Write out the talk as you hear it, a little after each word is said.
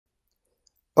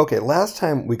Okay, last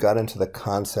time we got into the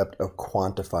concept of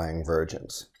quantifying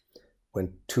vergence,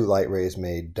 when two light rays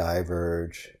may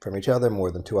diverge from each other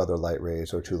more than two other light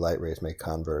rays, or two light rays may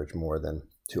converge more than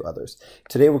two others.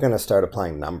 Today we're going to start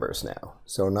applying numbers now.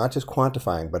 So not just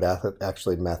quantifying, but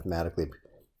actually mathematically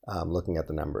looking at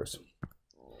the numbers.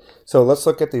 So let's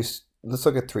look at these. Let's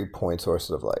look at 3 point sources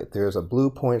of light. There's a blue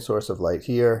point source of light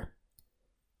here.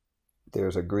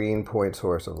 There's a green point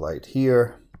source of light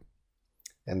here.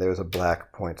 And there's a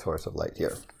black point source of light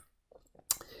here.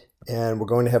 And we're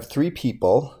going to have 3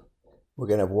 people. We're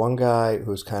going to have one guy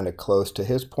who's kind of close to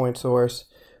his point source.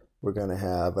 We're going to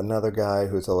have another guy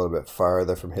who's a little bit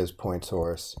farther from his point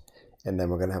source. And then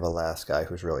we're going to have a last guy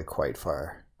who's really quite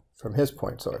far from his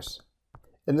point source.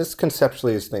 And this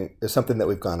conceptually is something that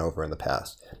we've gone over in the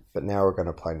past, but now we're going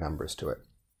to apply numbers to it.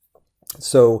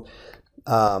 So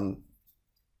the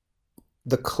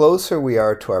closer we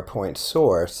are to our point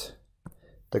source,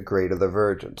 the greater the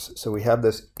vergence. So we have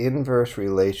this inverse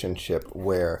relationship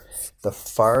where the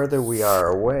farther we are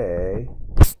away,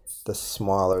 the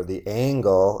smaller the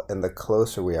angle, and the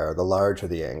closer we are, the larger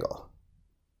the angle.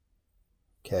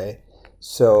 Okay,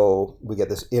 so we get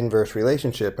this inverse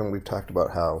relationship, and we've talked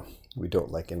about how we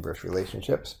don't like inverse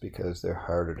relationships because they're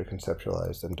harder to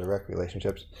conceptualize than direct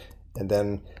relationships. And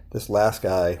then this last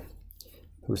guy,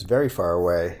 who's very far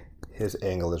away, his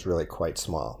angle is really quite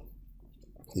small.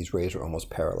 These rays are almost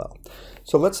parallel.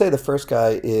 So let's say the first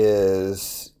guy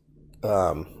is,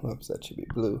 oops, that should be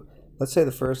blue. Let's say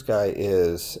the first guy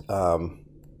is,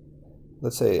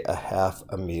 let's say a half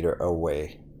a meter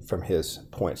away from his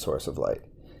point source of light.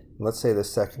 And let's say the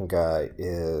second guy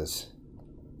is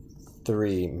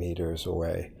 3 meters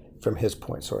away from his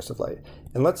point source of light.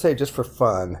 And let's say, just for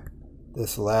fun,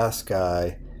 this last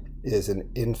guy is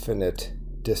an infinite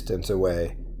distance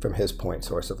away from his point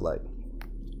source of light.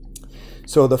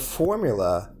 So the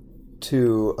formula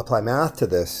to apply math to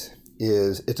this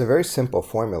it's a very simple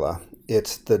formula.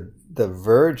 It's the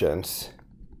vergence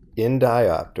in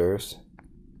diopters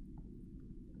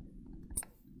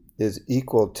is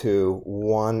equal to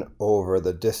 1 over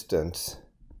the distance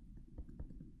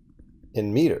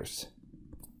in meters.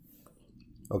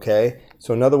 Okay,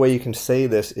 so another way you can say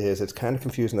this is, it's kind of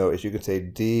confusing though, is you could say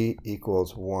D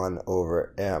equals 1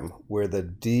 over M, where the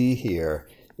D here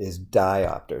is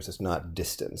diopters, it's not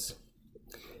distance.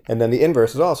 And then the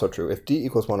inverse is also true. If D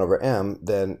equals 1 over M,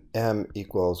 then M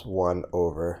equals 1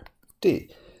 over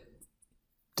D.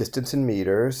 Distance in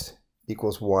meters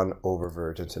equals 1 over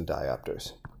vergence in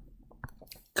diopters.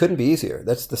 Couldn't be easier.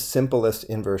 That's the simplest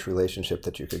inverse relationship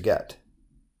that you could get.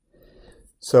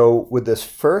 So with this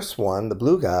first one, the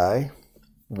blue guy,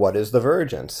 what is the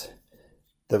vergence?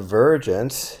 The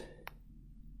vergence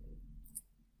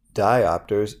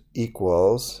diopters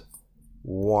equals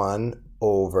 1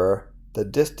 over the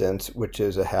distance, which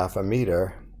is a half a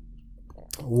meter.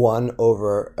 1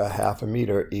 over a half a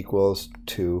meter equals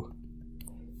 2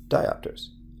 diopters.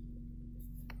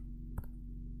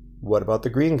 What about the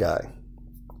green guy?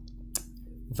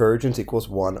 Vergence equals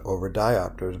 1 over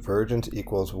diopters. Vergence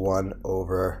equals 1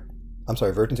 over,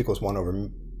 vergence equals 1 over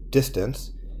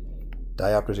distance.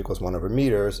 Diopters equals 1 over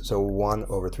meters. So 1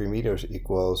 over 3 meters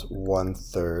equals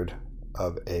 1/3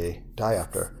 of a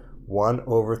diopter. 1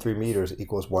 over 3 meters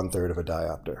equals 1/3 of a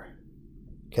diopter.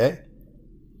 Okay?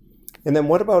 And then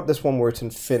what about this one where it's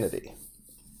infinity?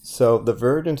 So the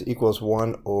vergence equals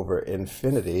 1 over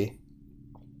infinity,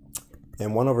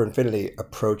 and 1 over infinity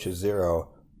approaches 0,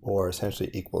 or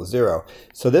essentially equals 0.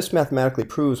 So this mathematically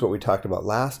proves what we talked about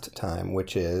last time,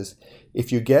 which is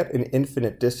if you get an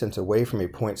infinite distance away from a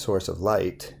point source of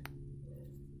light,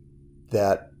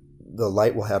 that the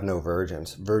light will have no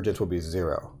vergence. Vergence will be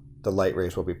 0. The light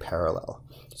rays will be parallel.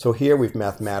 So here we've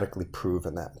mathematically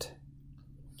proven that.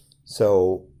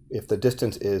 So if the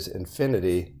distance is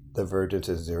infinity, the vergence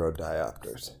is 0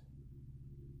 diopters.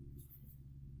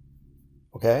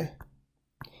 Okay?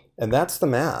 And that's the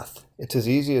math. It's as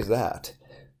easy as that.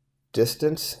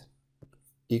 Distance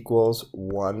equals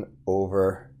 1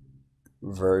 over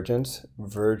vergence.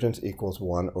 Vergence equals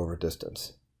 1 over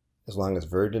distance. As long as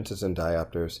vergence is in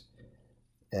diopters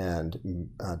and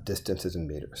distance is in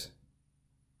meters.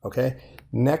 Okay?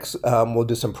 Next, we'll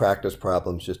do some practice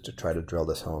problems just to try to drill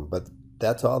this home. But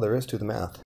that's all there is to the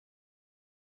math.